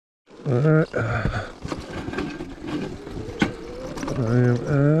Alright. I am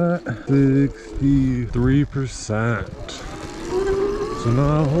at 63%. So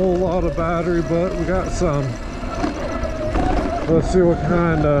not a whole lot of battery, but we got some. Let's see what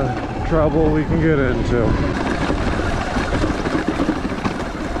kind of trouble we can get into.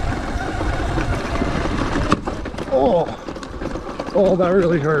 Oh, that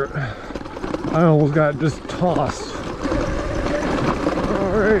really hurt. I almost got just tossed.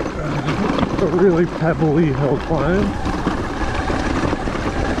 Alright, a really pebbly hill climb.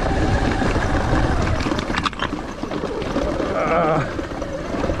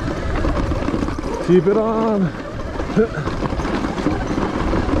 Keep it on.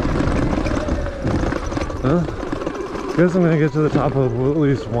 Well, guess I'm gonna get to the top of at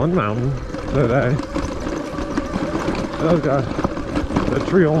least one mountain today. Oh god, that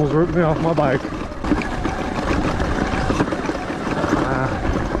tree almost ripped me off my bike.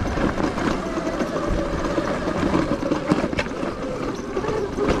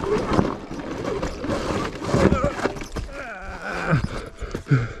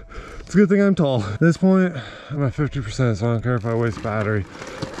 It's a good thing I'm tall. At this point, I'm at 50%, so I don't care if I waste battery.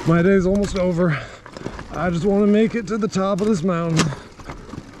 My day's almost over. I just want to make it to the top of this mountain.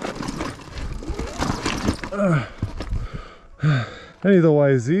 I need the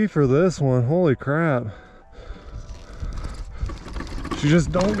YZ for this one. Holy crap. She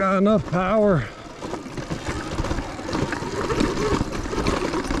just don't got enough power.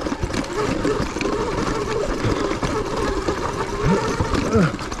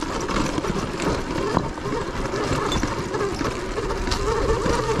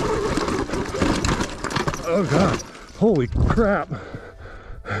 Oh god, holy crap.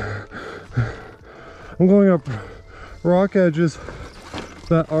 I'm going up rock edges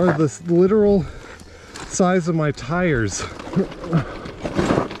that are the literal size of my tires.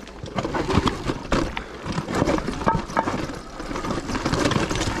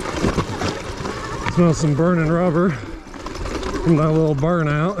 Smell some burning rubber from that little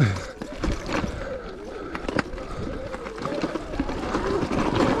burnout.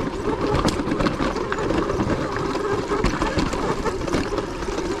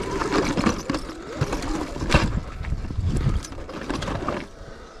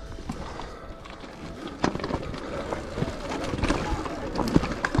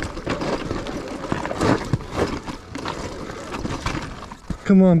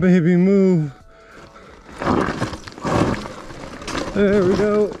 Come on, baby, move. There we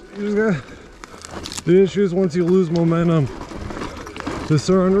go. You just got... The issue is once you lose momentum, this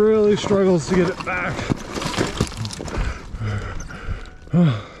one really struggles to get it back.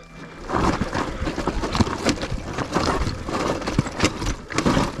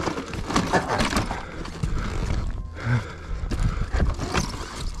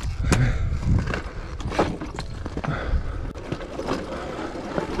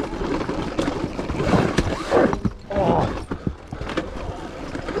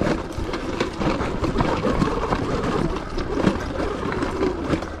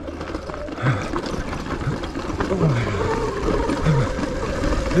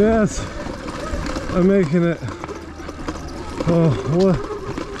 Yes, I'm making it. Oh, what?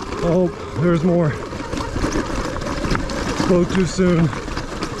 Oh, there's more. Spoke too soon.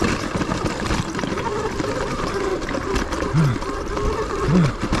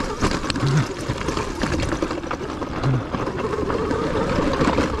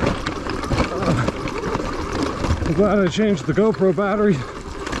 I'm glad I changed the GoPro battery.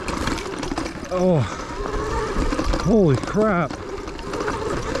 Oh, holy crap.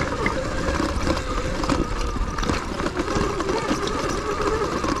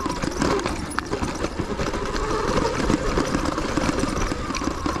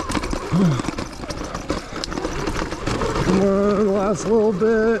 Come on, last little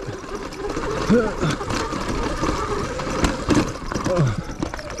bit.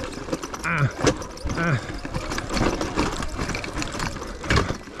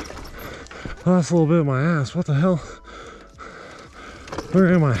 Last little bit of my ass. What the hell?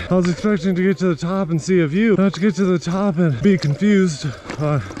 Where am I? I was expecting to get to the top and see a view, not to get to the top and be confused.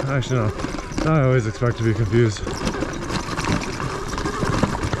 Actually, no. I always expect to be confused.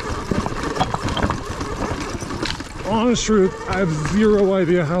 Honest truth, I have zero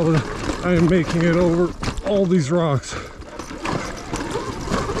idea how I am making it over all these rocks.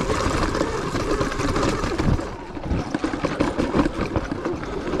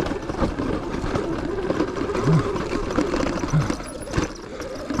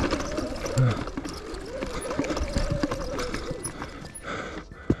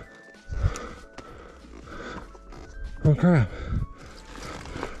 Oh crap.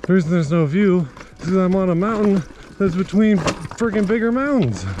 The reason there's no view is because I'm on a mountain that's between freaking bigger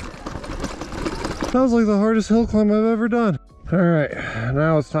mountains. That was like the hardest hill climb I've ever done. All right,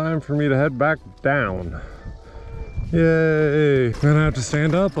 now it's time for me to head back down. Yay! I'm gonna have to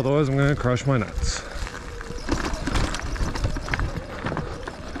stand up, otherwise I'm gonna crush my nuts.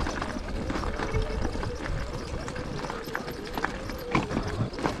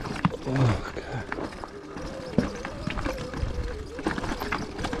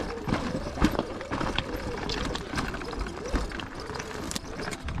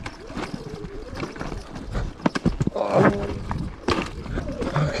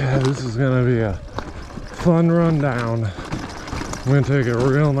 Okay, this is gonna be a fun run down. I'm gonna take it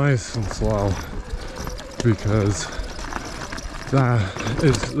real nice and slow because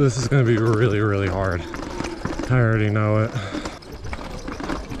this is gonna be really hard. I already know it.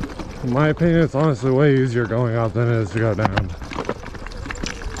 In my opinion, it's honestly way easier going up than it is to go down.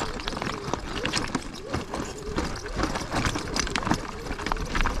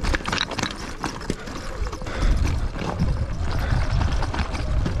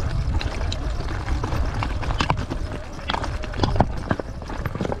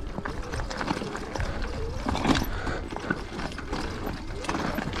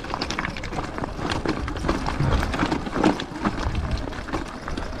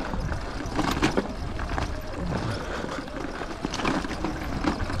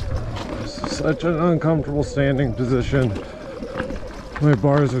 Such an uncomfortable standing position. My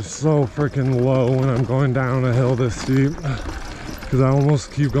bars are so freaking low when I'm going down a hill this steep because I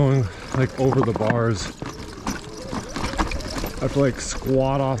almost keep going like over the bars. I have to like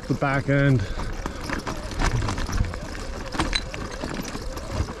squat off the back end.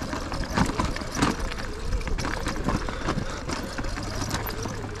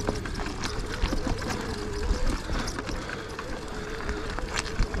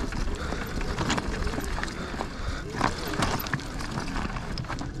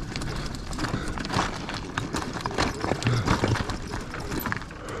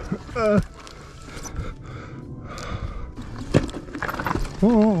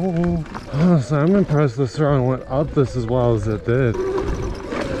 So I'm impressed this run went up this as well as it did.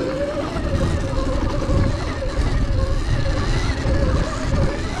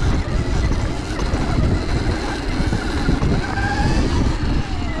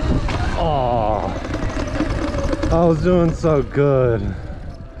 Oh, I was doing so good.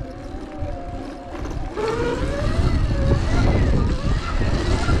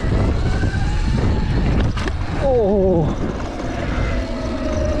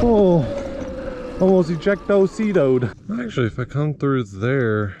 Oh, almost ejecto-cetoed. Actually, if I come through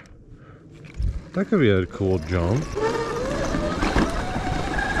there, that could be a cool jump.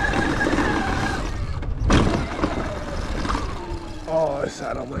 Oh, I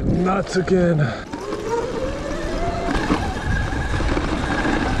sat on my nuts again.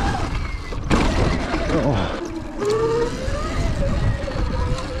 Oh.